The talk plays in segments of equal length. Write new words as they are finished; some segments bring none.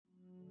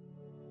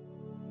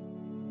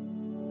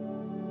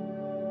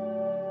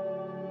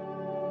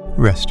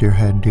Rest your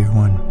head, dear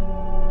one,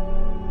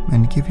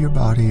 and give your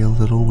body a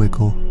little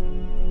wiggle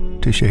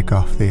to shake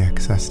off the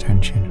excess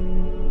tension.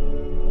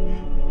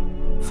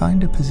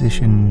 Find a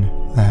position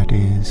that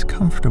is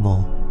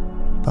comfortable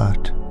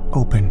but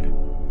open,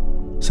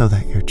 so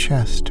that your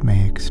chest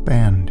may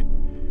expand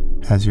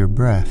as your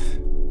breath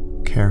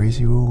carries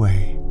you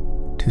away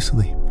to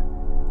sleep.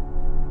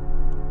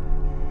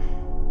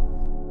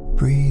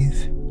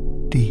 Breathe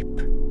deep,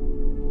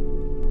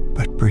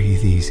 but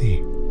breathe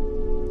easy.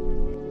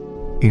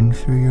 In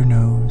through your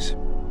nose,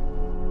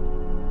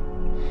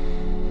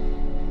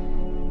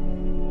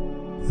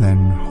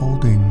 then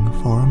holding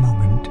for a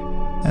moment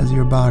as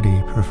your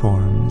body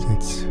performs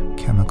its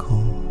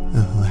chemical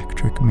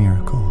electric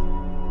miracle.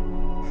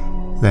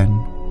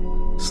 Then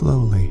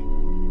slowly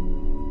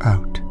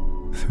out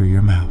through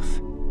your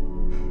mouth,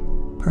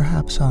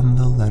 perhaps on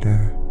the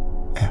letter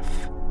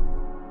F.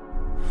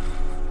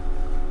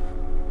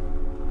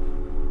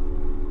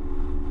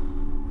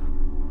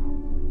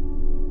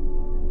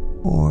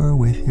 Or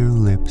with your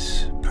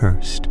lips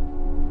pursed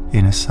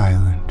in a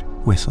silent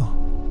whistle.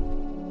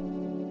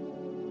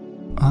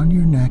 On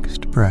your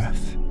next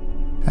breath,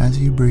 as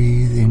you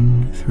breathe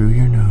in through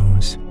your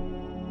nose,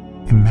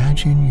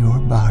 imagine your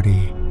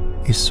body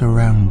is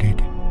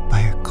surrounded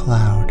by a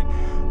cloud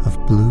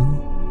of blue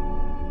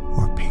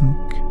or pink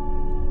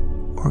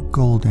or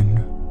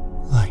golden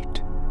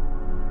light,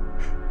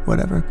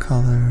 whatever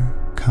color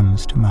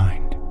comes to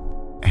mind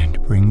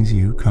and brings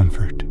you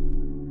comfort.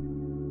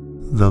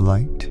 The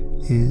light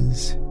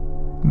is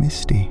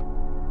misty,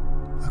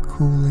 a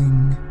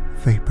cooling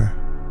vapor,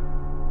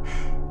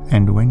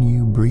 and when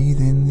you breathe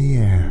in the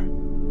air,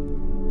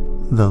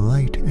 the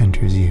light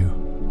enters you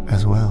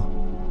as well,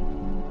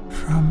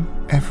 from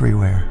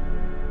everywhere,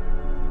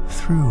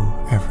 through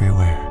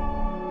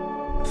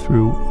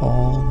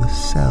all the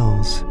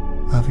cells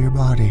of your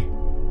body.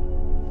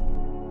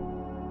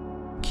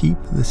 Keep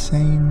the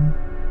same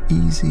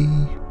easy,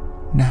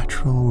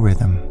 natural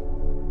rhythm.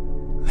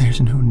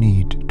 There's no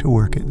need to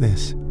work at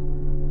this.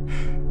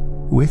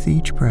 With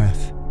each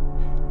breath,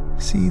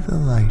 see the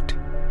light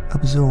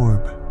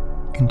absorb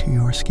into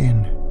your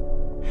skin,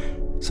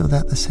 so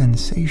that the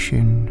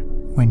sensation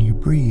when you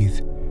breathe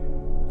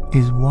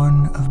is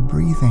one of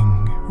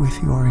breathing with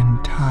your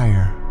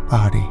entire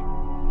body,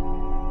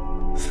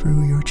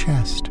 through your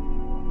chest,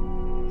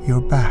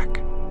 your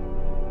back,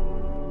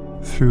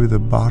 through the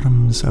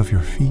bottoms of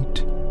your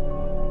feet,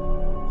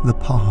 the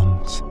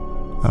palms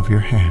of your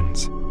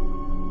hands,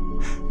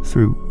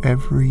 through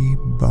every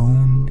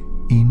bone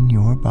in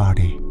your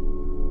body.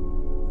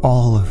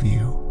 All of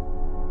you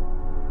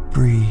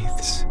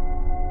breathes.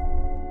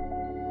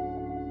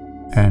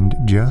 And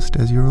just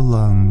as your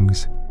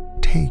lungs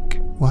take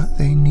what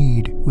they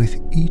need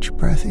with each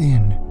breath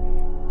in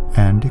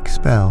and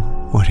expel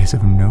what is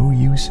of no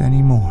use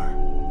anymore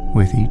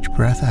with each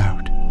breath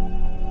out,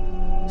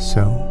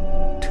 so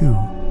too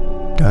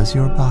does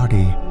your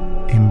body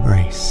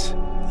embrace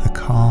the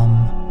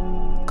calm,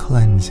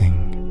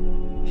 cleansing,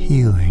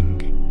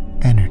 healing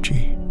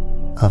energy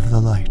of the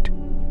light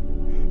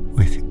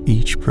with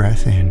each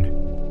breath in,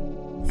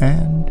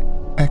 and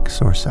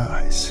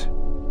exorcise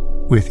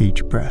with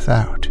each breath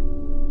out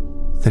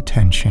the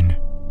tension,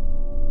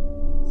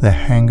 the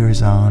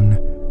hangers-on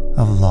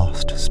of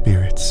lost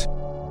spirits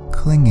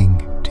clinging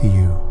to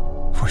you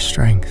for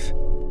strength,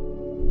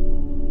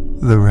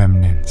 the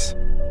remnants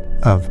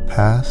of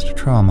past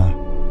trauma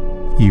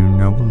you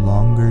no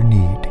longer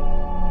need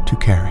to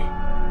carry.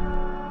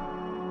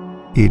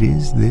 It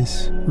is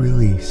this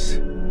release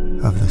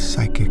of the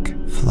psychic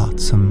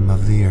flotsam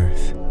of the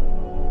earth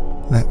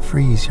that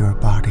frees your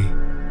body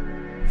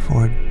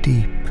for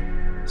deep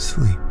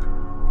sleep.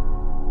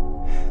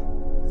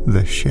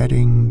 The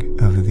shedding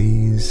of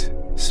these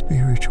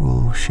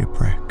spiritual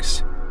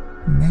shipwrecks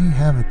may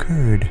have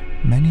occurred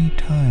many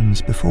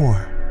times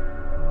before,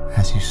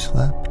 as you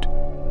slept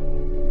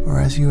or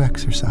as you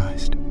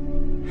exercised,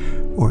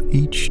 or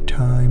each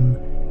time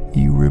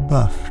you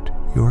rebuffed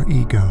your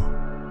ego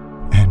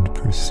and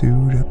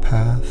pursued a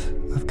path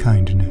of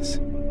kindness.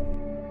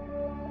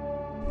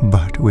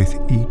 But with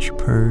each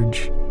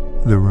purge,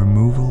 the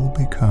removal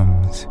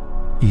becomes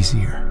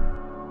easier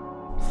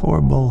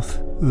for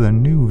both the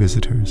new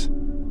visitors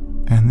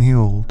and the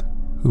old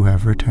who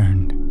have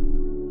returned.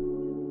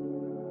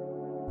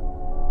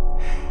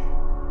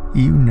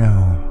 You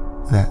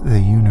know that the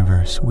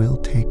universe will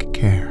take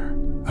care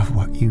of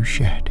what you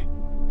shed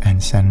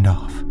and send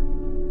off.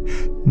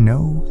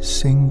 No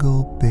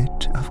single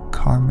bit of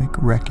karmic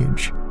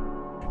wreckage,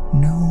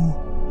 no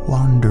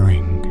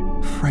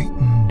wandering,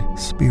 frightened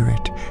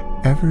spirit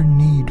ever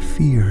need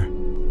fear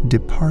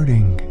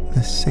departing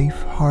the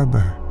safe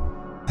harbor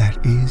that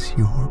is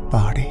your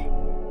body.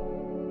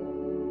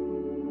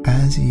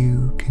 As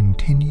you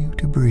continue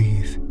to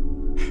breathe,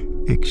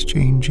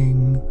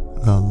 exchanging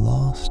the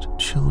lost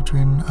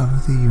children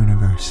of the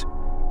universe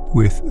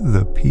with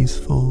the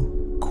peaceful,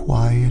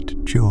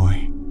 quiet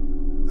joy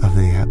of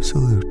the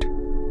Absolute,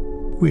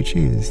 which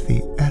is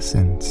the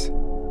essence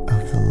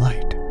of the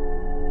light.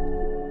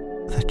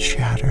 The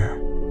chatter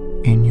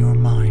in your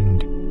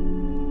mind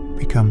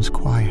becomes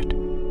quiet,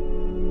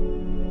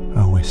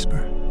 a whisper,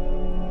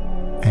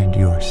 and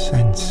your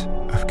sense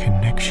of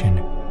connection,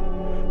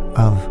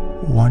 of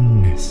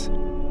oneness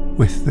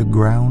with the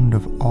ground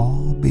of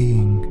all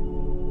being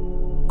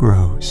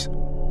grows.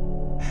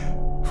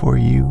 For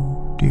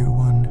you, dear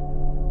one,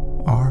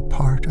 are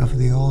part of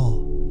the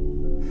all.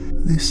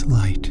 This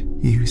light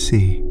you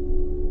see,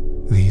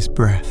 these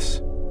breaths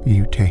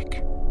you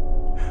take,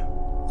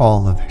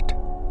 all of it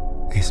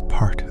is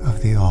part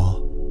of the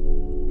all,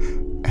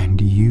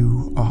 and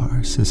you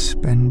are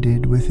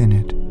suspended within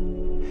it,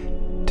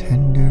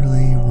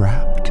 tenderly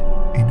wrapped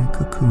in a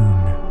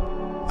cocoon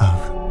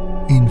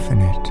of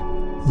infinite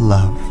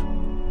love.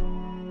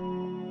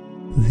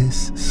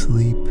 This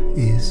sleep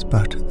is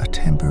but a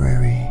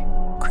temporary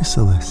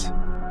chrysalis,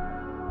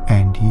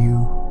 and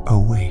you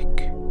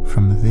awake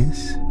from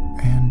this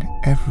and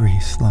every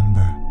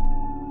slumber,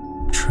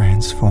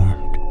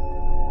 transformed,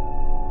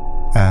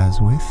 as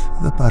with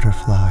the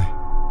butterfly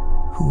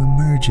who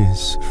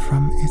emerges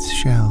from its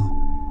shell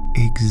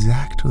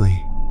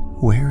exactly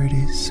where it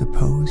is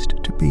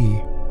supposed to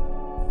be,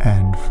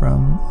 and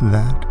from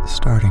that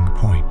starting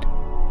point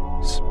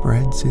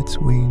spreads its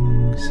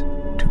wings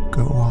to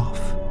go off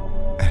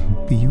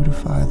and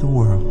beautify the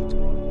world.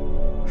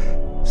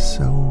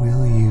 So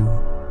will you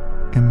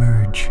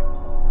emerge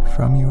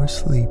from your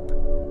sleep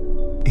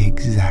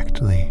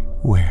exactly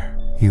where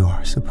you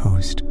are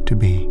supposed to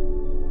be,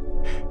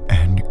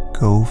 and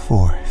go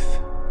forth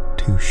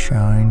to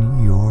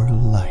shine your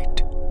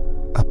light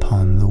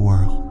upon the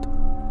world.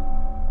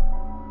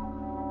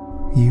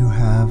 You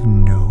have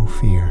no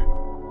fear,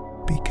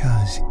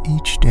 because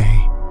each day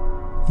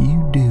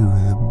you do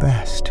the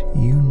best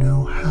you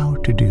know how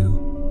to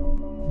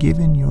do,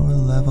 given your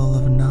level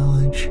of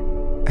knowledge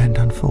and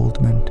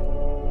unfoldment.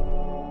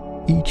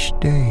 Each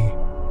day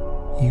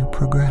you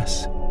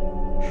progress.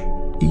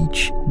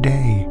 Each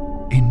day,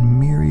 in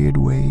myriad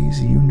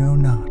ways you know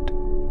not,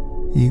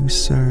 you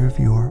serve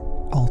your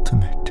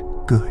ultimate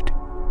good.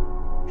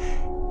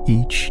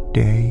 Each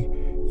day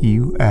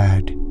you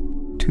add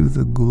to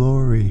the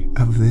glory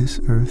of this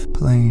earth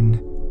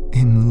plane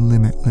in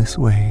limitless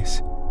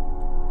ways.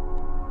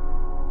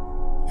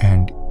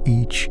 And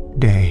each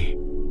day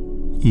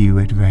you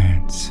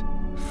advance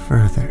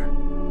further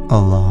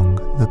along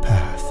the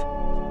path,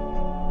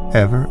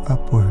 ever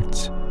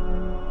upwards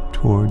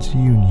towards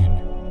union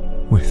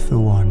with the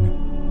One,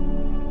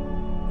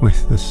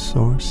 with the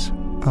source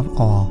of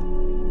all,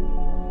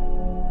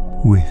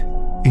 with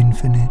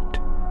infinite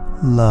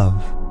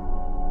love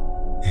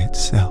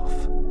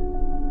itself.